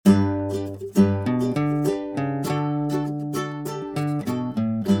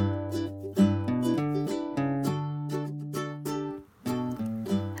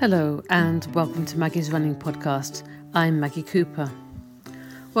Hello and welcome to Maggie's Running Podcast. I'm Maggie Cooper.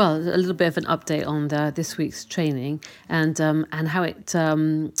 Well, a little bit of an update on this week's training and how it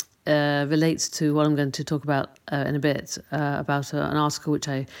relates to what I'm going to talk about in a bit, about an article which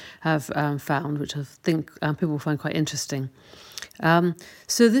I have found, which I think people will find quite interesting.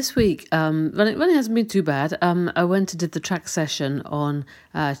 So this week, running hasn't been too bad. I went and did the track session on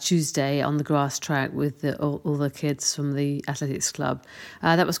Tuesday on the grass track with all the kids from the athletics club.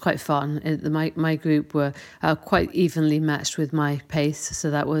 That was quite fun. My group were quite evenly matched with my pace, so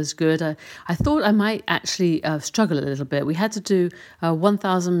that was good. I thought I might actually struggle a little bit. We had to do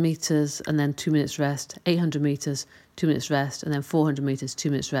 1,000 metres and then 2 minutes rest, 800 metres, 2 minutes rest, and then 400 metres, 2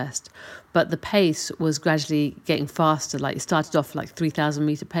 minutes rest. But the pace was gradually getting faster. Like it started off like 3,000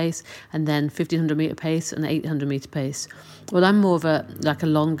 metre pace, and then 1,500 metre pace, and 800 metre pace. Well, I'm more of a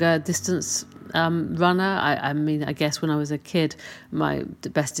longer distance runner. I mean, I guess when I was a kid, the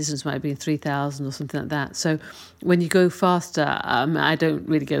best distance might have been 3,000 or something like that. So when you go faster, I don't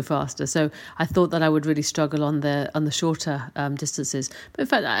really go faster. So I thought that I would really struggle on the shorter distances. But in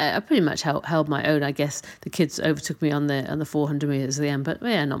fact, I pretty much held my own. I guess the kids overtook me on the 400 metres at the end, but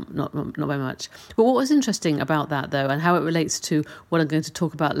yeah, not very much. But what was interesting about that though, and how it relates to what I'm going to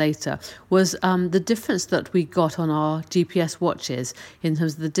talk about later, was the difference that we got on our GPS watches in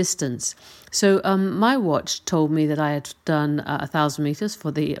terms of the distance. So my watch told me that I had done 1,000 metres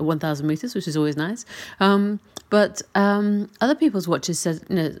for the 1,000 metres, which is always nice. But other people's watches said,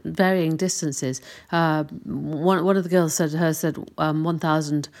 varying distances. One of the girls said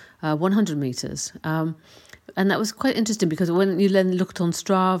 1,100 metres. And that was quite interesting because when you then looked on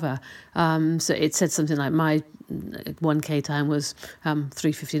Strava, so it said something like my 1K time was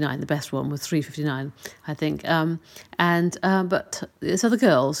 3:59. The best one was 3:59, I think. But this other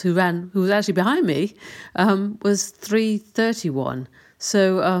girls who was actually behind me, was 3:31.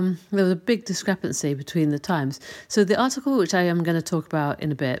 So there was a big discrepancy between the times. So the article which I am going to talk about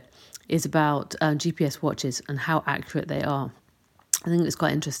in a bit is about GPS watches and how accurate they are. I think it's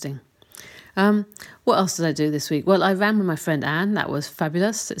quite interesting. What else did I do this week? Well, I ran with my friend Anne. That was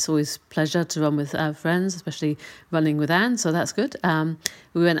fabulous. It's always a pleasure to run with friends, especially running with Anne, so that's good.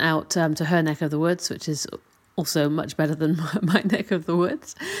 We went out to her neck of the woods, which is also much better than my neck of the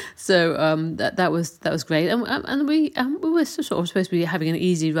woods. So that was great. And we were sort of supposed to be having an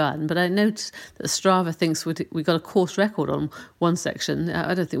easy run, but I noticed that Strava thinks we got a course record on one section.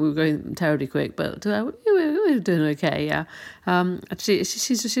 I don't think we were going terribly quick, but we were doing okay, yeah. Actually,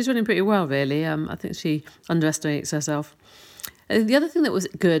 she's running pretty well, really. I think she underestimates herself. The other thing that was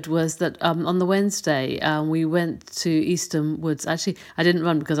good was that on the Wednesday, we went to Eastham Woods. Actually, I didn't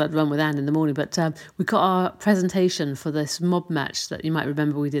run because I'd run with Anne in the morning, but we got our presentation for this mob match that you might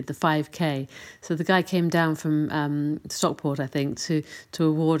remember we did, the 5K. So the guy came down from Stockport, I think, to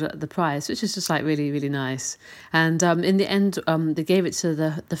award the prize, which is just like really, really nice. And in the end, they gave it to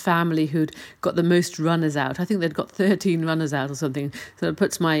the family who'd got the most runners out. I think they'd got 13 runners out or something. So it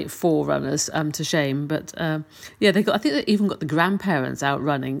puts my 4 runners to shame. But yeah, I think they even got the grandparents out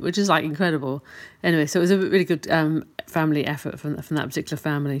running, which is like incredible. Anyway, so it was a really good family effort from that particular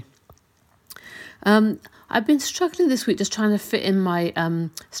family. I've been struggling this week just trying to fit in my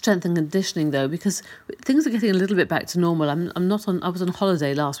strength and conditioning though, because things are getting a little bit back to normal. I was on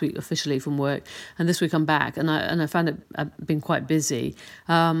holiday last week officially from work, and this week I'm back, and I found it I've been quite busy.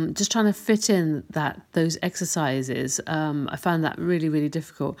 Just trying to fit in those exercises. I found that really, really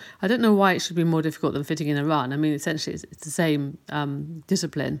difficult. I don't know why it should be more difficult than fitting in a run. I mean, essentially it's the same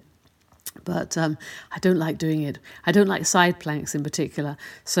discipline. But I don't like doing it. I don't like side planks in particular.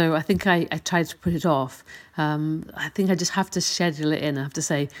 So I think I tried to put it off. I think I just have to schedule it in. I have to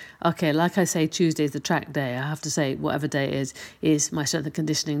say, okay, like I say, Tuesday is the track day. I have to say whatever day it is my strength and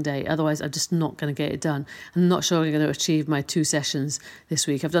conditioning day. Otherwise, I'm just not going to get it done. I'm not sure I'm going to achieve my 2 sessions this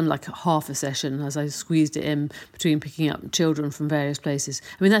week. I've done like half a session as I squeezed it in between picking up children from various places.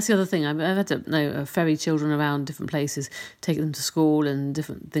 I mean, that's the other thing. I've had to ferry children around different places, take them to school and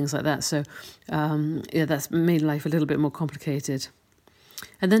different things like that. So, that's made life a little bit more complicated.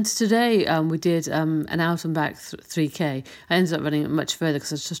 And then today we did an out and back 3K. I ended up running it much further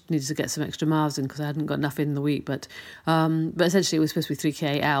because I just needed to get some extra miles in because I hadn't got enough in the week. But essentially it was supposed to be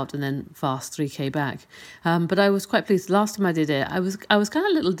 3K out and then fast 3K back. But I was quite pleased. Last time I did it, I was kind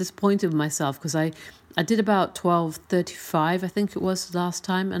of a little disappointed with myself because I did about 12:35, I think it was last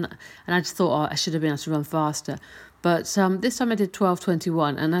time, and I just thought, I should have been able to run faster. But this time I did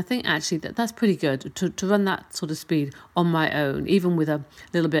 12:21, and I think actually that's pretty good to run that sort of speed on my own, even with a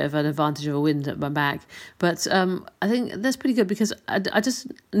little bit of an advantage of a wind at my back. But I think that's pretty good because I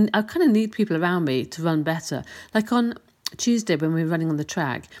kind of need people around me to run better. Like on Tuesday when we were running on the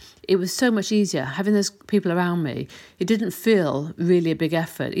track, it was so much easier having those people around me. It didn't feel really a big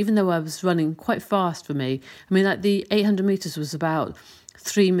effort, even though I was running quite fast for me. I mean, like the 800 metres was about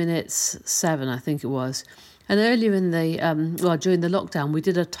 3 minutes 7, I think it was. And earlier in the, during the lockdown, we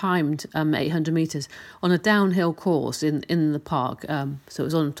did a timed 800 metres on a downhill course in the park. So it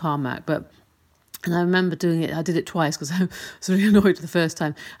was on tarmac, and I remember doing it. I did it twice because I was really annoyed the first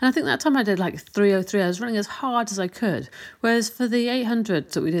time. And I think that time I did like 3:03. I was running as hard as I could. Whereas for the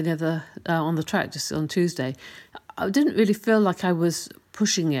 800 that we did on the track just on Tuesday, I didn't really feel like I was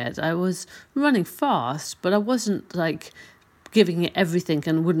pushing it. I was running fast, but I wasn't like giving it everything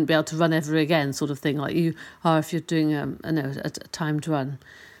and wouldn't be able to run ever again, sort of thing, like you are if you're doing a timed run.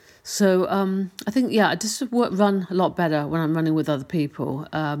 So I think, I just run a lot better when I'm running with other people.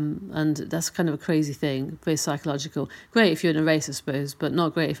 And that's kind of a crazy thing, very psychological. Great if you're in a race, I suppose, but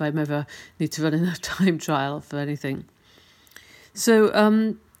not great if I ever need to run in a time trial for anything.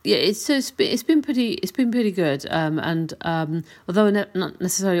 So it's been pretty good. And although I not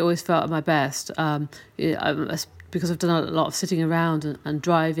necessarily always felt at my best, because I've done a lot of sitting around and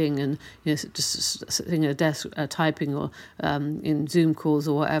driving and just sitting at a desk typing or in Zoom calls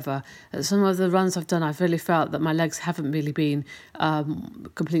or whatever. Some of the runs I've done, I've really felt that my legs haven't really been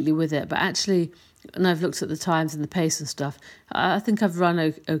completely with it. But actually, when I've looked at the times and the pace and stuff, I think I've run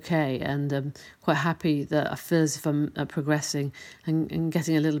okay, and quite happy that I feel as if I'm progressing and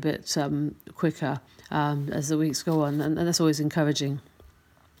getting a little bit quicker as the weeks go on, and that's always encouraging.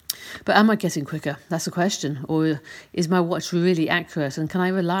 But am I getting quicker? That's the question. Or is my watch really accurate? And can I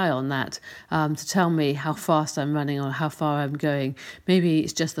rely on that to tell me how fast I'm running or how far I'm going? Maybe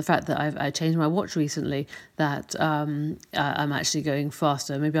it's just the fact that I changed my watch recently that I'm actually going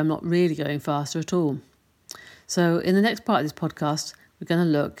faster. Maybe I'm not really going faster at all. So in the next part of this podcast, we're going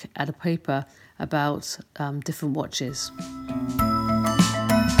to look at a paper about different watches.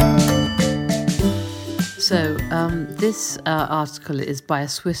 So this article is by a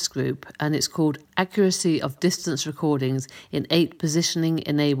Swiss group, and it's called Accuracy of Distance Recordings in 8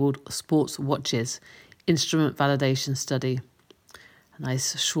 Positioning-Enabled Sports Watches, Instrument Validation Study. A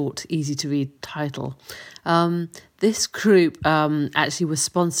nice, short, easy-to-read title. This group actually was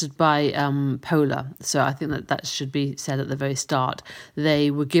sponsored by Polar, so I think that should be said at the very start. They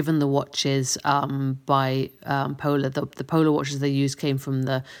were given the watches by Polar. The Polar watches they used came from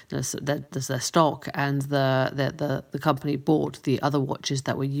their stock, and the company bought the other watches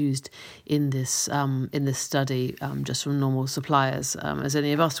that were used in this study just from normal suppliers, as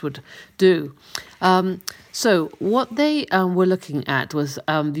any of us would do. So what they were looking at was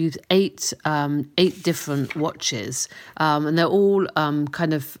these eight different watches, and they're all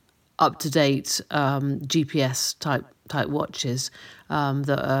kind of up to date GPS type watches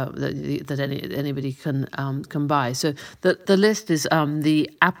that anybody can buy. So the list is the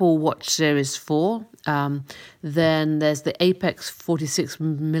Apple Watch Series 4. Then there's the Apex 46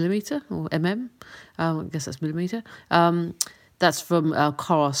 millimeter or I guess that's millimeter. That's from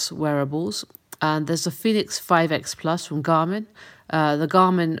Coros Wearables. And there's the Phoenix 5X Plus from Garmin, the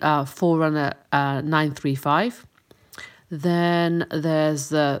Garmin Forerunner 935. Then there's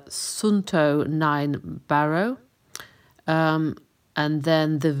the Suunto 9 Barrow, and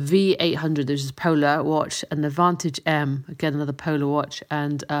then the V800, which is a Polar watch, and the Vantage M, again another Polar watch,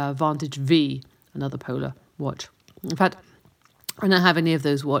 and Vantage V, another Polar watch. In fact, I don't have any of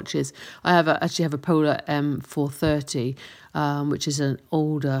those watches. I actually have a Polar M430, which is an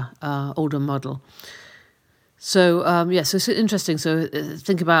older model. So so it's interesting. So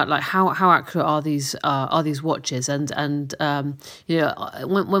think about like how accurate are these watches, and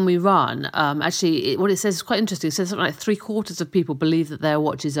when we run, actually what it says is quite interesting. It says something like 3/4 of people believe that their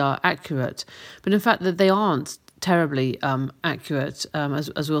watches are accurate, but in fact that they aren't terribly accurate,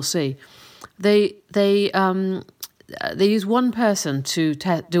 as we'll see. They use one person to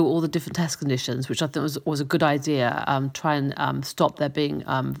do all the different test conditions, which I think was a good idea. Try and stop there being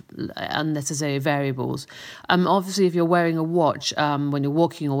unnecessary variables. Obviously, if you're wearing a watch when you're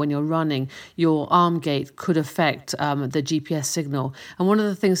walking or when you're running, your arm gait could affect the GPS signal. And one of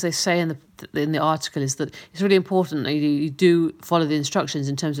the things they say in the article is that it's really important that you do follow the instructions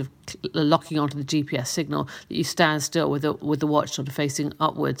in terms of locking onto the GPS signal, that you stand still with the watch sort of facing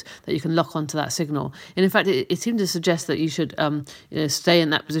upwards, that you can lock onto that signal. And in fact, it seemed to suggest that you should stay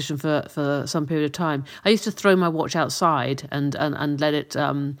in that position for some period of time. I used to throw my watch outside and let it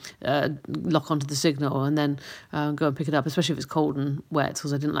lock onto the signal, and then go and pick it up, especially if it's cold and wet,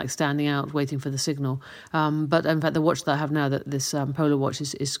 because I didn't like standing out waiting for the signal. But in fact, the watch that I have now, this Polar watch,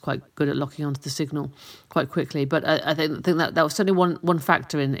 is quite good at locking locking onto the signal quite quickly. But I think that was certainly one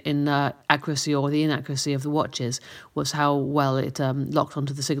factor in accuracy or the inaccuracy of the watches, was how well it locked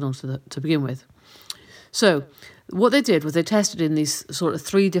onto the signal to begin with. So what they did was they tested in these sort of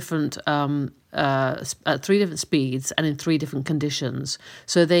three different speeds and in three different conditions.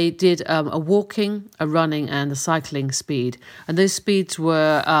 So they did a walking, a running, and a cycling speed, and those speeds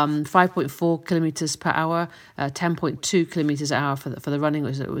were 5.4 kilometers per hour, 10.2 kilometers per hour for the running.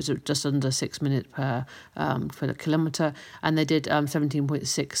 It was just under 6 minutes per kilometer, and they did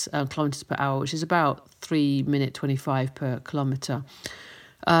 17.6 kilometers per hour, which is about 3 minutes 25 per kilometer.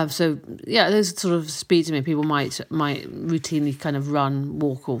 So yeah, those sort of speeds people might routinely kind of run,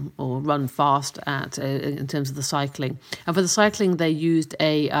 walk, or run fast at in terms of the cycling. And for the cycling, they used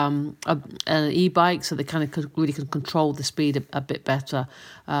an e-bike, so they kind of really could control the speed a bit better.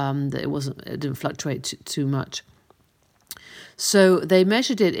 That it didn't fluctuate too much. So they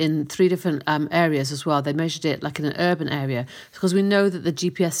measured it in three different areas as well. They measured it like in an urban area, because we know that the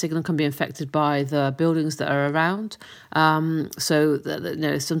GPS signal can be affected by the buildings that are around. So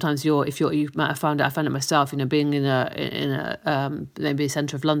that, sometimes you might have found it. I found it myself. Being in a maybe a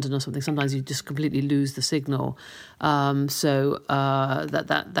centre of London or something. Sometimes you just completely lose the signal. So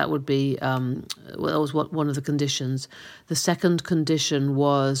that would be that was one of the conditions. The second condition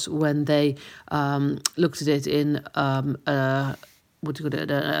was when they looked at it in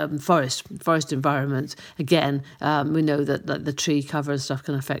forest environment. Again, we know that the tree cover and stuff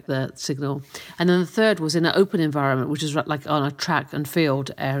can affect the signal. And then the third was in an open environment, which is like on a track and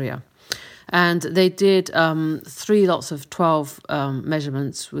field area. And they did 3 lots of 12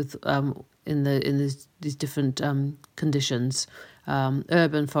 measurements with in these different conditions: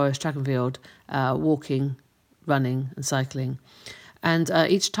 urban, forest, track and field, walking, running, and cycling. And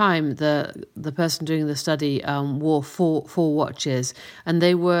each time the person doing the study wore four watches, and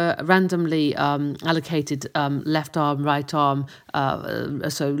they were randomly allocated left arm, right arm,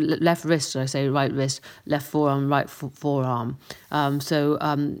 so left wrist, I say right wrist, left forearm, right forearm.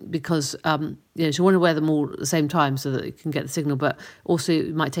 Because you want to wear them all at the same time so that you can get the signal, but also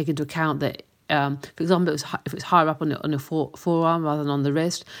you might take into account that, for example, if it's higher up on your forearm rather than on the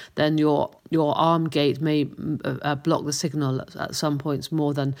wrist, then your arm gate may block the signal at some points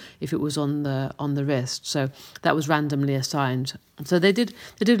more than if it was on the wrist. So that was randomly assigned. So they did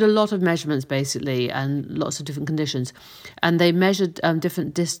a lot of measurements basically, and lots of different conditions, and they measured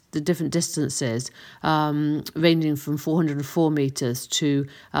different distances, ranging from 404 meters to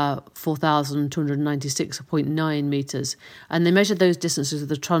 4,296.9 meters, and they measured those distances with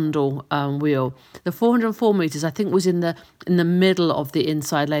the trundle wheel. The 404 meters, I think, was in the middle of the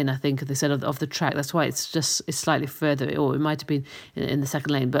inside lane. I think they said of the track. That's why it's slightly further, or it might have been in the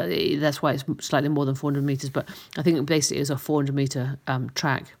second lane, but that's why it's slightly more than 400 meters. But I think basically it was a 400 meter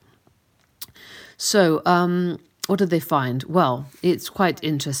track. So what did they find? Well, it's quite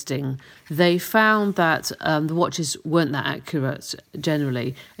interesting. They found that the watches weren't that accurate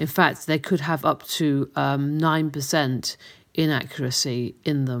generally. In fact, they could have up to 9% inaccuracy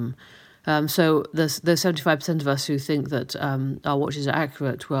in them. So there's 75% of us who think that our watches are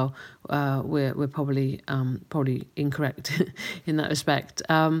accurate. Well, we're probably incorrect in that respect.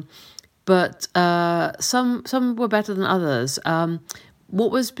 But some were better than others. What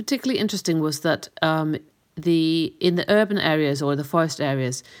was particularly interesting was that in the urban areas or the forest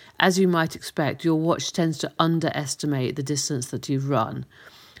areas, as you might expect, your watch tends to underestimate the distance that you've run.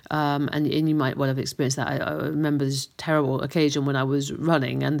 And you might well have experienced that. I remember this terrible occasion when I was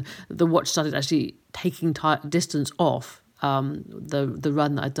running and the watch started actually taking distance off the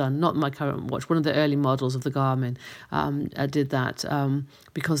run that I'd done. Not my current watch, one of the early models of the Garmin did that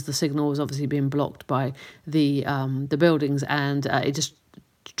because the signal was obviously being blocked by the buildings, and it just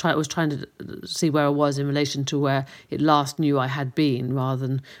was trying to see where I was in relation to where it last knew I had been rather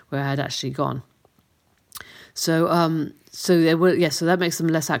than where I had actually gone. So they were, so that makes them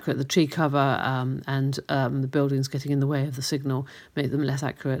less accurate. The tree cover and the buildings getting in the way of the signal make them less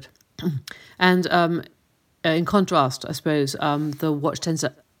accurate. And in contrast, I suppose, the watch tends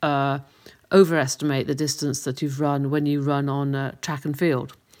to overestimate the distance that you've run when you run on track and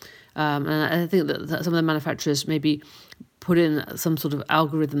field. And I think that some of the manufacturers maybe put in some sort of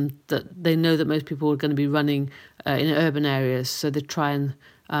algorithm that they know that most people are going to be running in urban areas, so they try and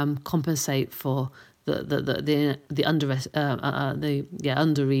compensate for the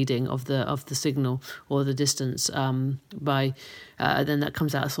under reading of the signal or the distance by then that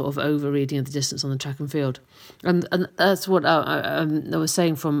comes out sort of over reading of the distance on the track and field, and that's what I was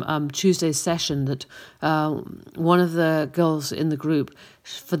saying from Tuesday's session, that one of the girls in the group,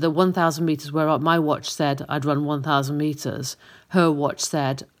 for the 1,000 meters where my watch said I'd run 1,000 meters, her watch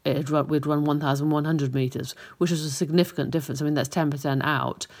said we'd run 1,100 metres, which was a significant difference. I mean, that's 10%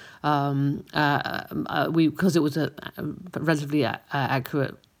 out. Because it was a relatively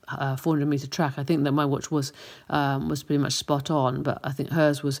accurate 400-metre track, I think that my watch was pretty much spot on, but I think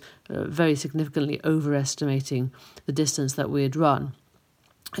hers was very significantly overestimating the distance that we had run.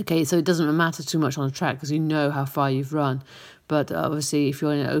 Okay, so it doesn't matter too much on a track because you know how far you've run. But obviously, if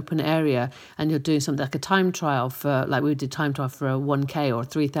you're in an open area and you're doing something like a time trial like we did time trial for a 1K or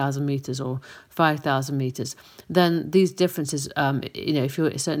 3,000 metres or 5,000 metres, then these differences, if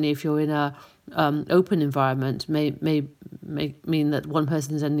you're in a open environment, may mean that one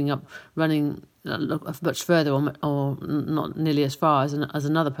person is ending up running much further or not nearly as far as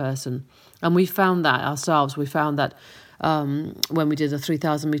another person. And we found that ourselves. We found that when we did a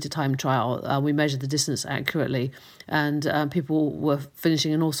 3,000 metre time trial, we measured the distance accurately, and people were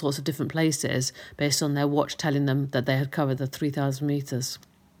finishing in all sorts of different places based on their watch telling them that they had covered the 3,000 metres.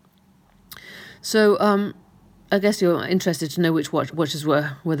 So I guess you're interested to know which watches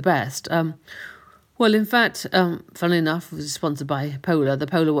were the best. Well, in fact, funnily enough, it was sponsored by Polar. The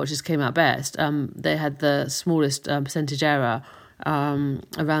Polar watches came out best. They had the smallest percentage error,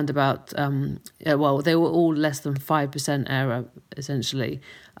 around about, they were all less than 5% error, essentially.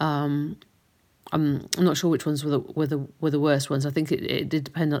 I'm not sure which ones were the worst ones. I think it did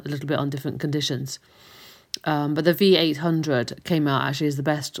depend a little bit on different conditions. But the V800 came out actually as the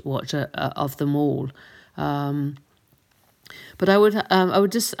best watch of them all. But I would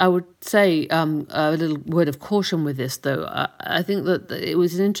say a little word of caution with this, though. I think that it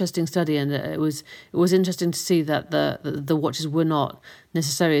was an interesting study, and it was interesting to see that the watches were not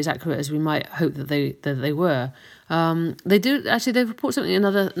necessarily as accurate as we might hope that they were. They report something in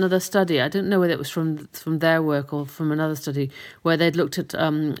another study. I don't know whether it was from their work or from another study where they'd looked at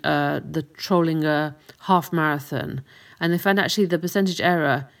the Trollinger half marathon, and they found actually the percentage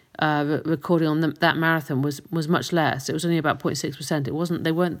error recording on that marathon was much less. It was only about 0.6%.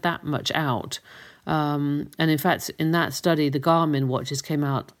 They weren't that much out. And in fact, in that study, the Garmin watches came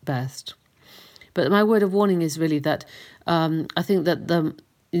out best. But my word of warning is really that I think that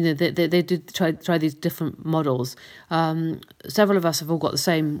they did try these different models. Several of us have all got the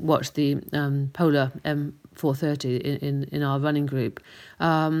same watch, the Polar M430 in our running group,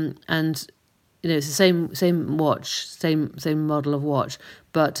 and it's the same watch, same model of watch,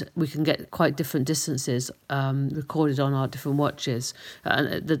 but we can get quite different distances recorded on our different watches.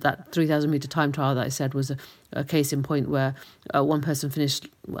 And that 3,000 metre time trial that I said was a case in point where one person finished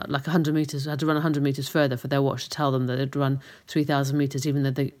like 100 metres, had to run 100 metres further for their watch to tell them that they'd run 3,000 metres, even though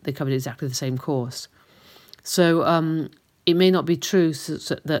they covered exactly the same course. So it may not be true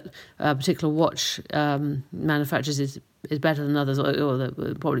that a particular watch manufacturers is better than others, or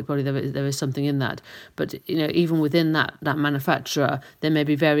probably there is something in that. But even within that manufacturer, there may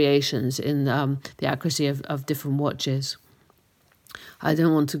be variations in the accuracy of different watches. I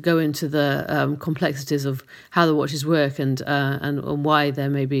don't want to go into the complexities of how the watches work and why there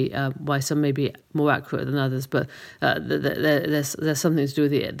may be why some may be more accurate than others, but there's something to do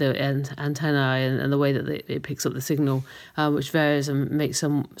with the antennae and the way that it picks up the signal, which varies and makes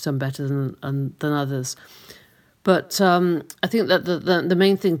some better than others. But I think that the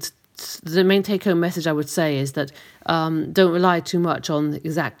main thing, the main take-home message I would say is that don't rely too much on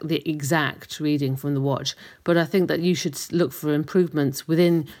the exact reading from the watch. But I think that you should look for improvements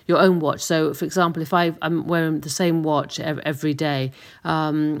within your own watch. So, for example, if I'm wearing the same watch every day,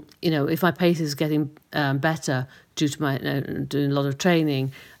 if my pace is getting better due to my doing a lot of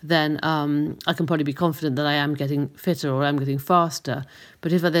training, then I can probably be confident that I am getting fitter or I'm getting faster.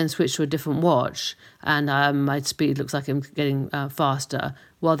 But if I then switch to a different watch and my speed looks like I'm getting faster,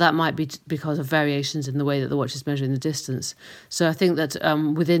 well, that might be because of variations in the way that the watch is measuring the distance. So I think that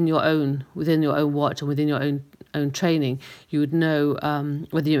within your own watch and within your own training, you would know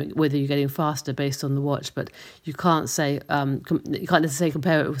whether you're getting faster based on the watch. But you can't say you can't necessarily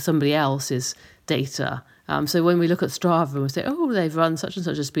compare it with somebody else's data. So when we look at Strava and we say, oh, they've run such and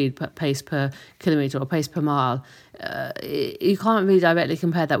such a pace per kilometre or pace per mile, you can't really directly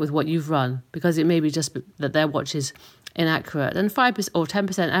compare that with what you've run, because it may be just that their watch is inaccurate. And 5% or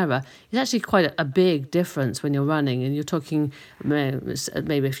 10% error is actually quite a big difference when you're running, and you're talking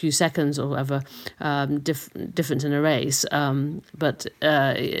maybe a few seconds or whatever difference in a race. But 5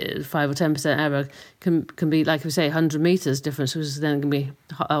 or 10% error can be, like we say, 100 metres difference, which is then going to be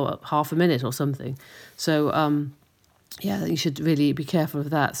half a minute or something. So you should really be careful of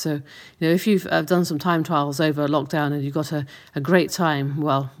that. So, if you've done some time trials over lockdown and you've got a great time,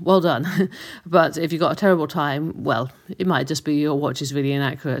 well done. But if you've got a terrible time, well, it might just be your watch is really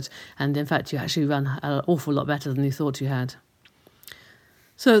inaccurate. And in fact, you actually run an awful lot better than you thought you had.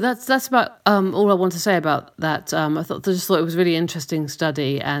 So that's about all I want to say about that. I just thought it was a really interesting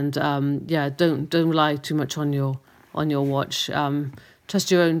study, and don't rely too much on your watch.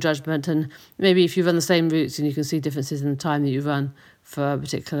 Trust your own judgment, and maybe if you run the same routes and you can see differences in the time that you run for a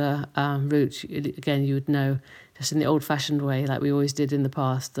particular route, again you would know just in the old-fashioned way, like we always did in the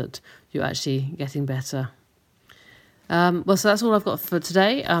past, that you're actually getting better. So that's all I've got for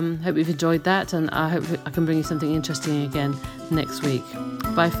today. Hope you've enjoyed that, and I hope I can bring you something interesting again next week.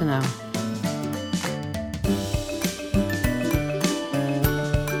 Bye for now.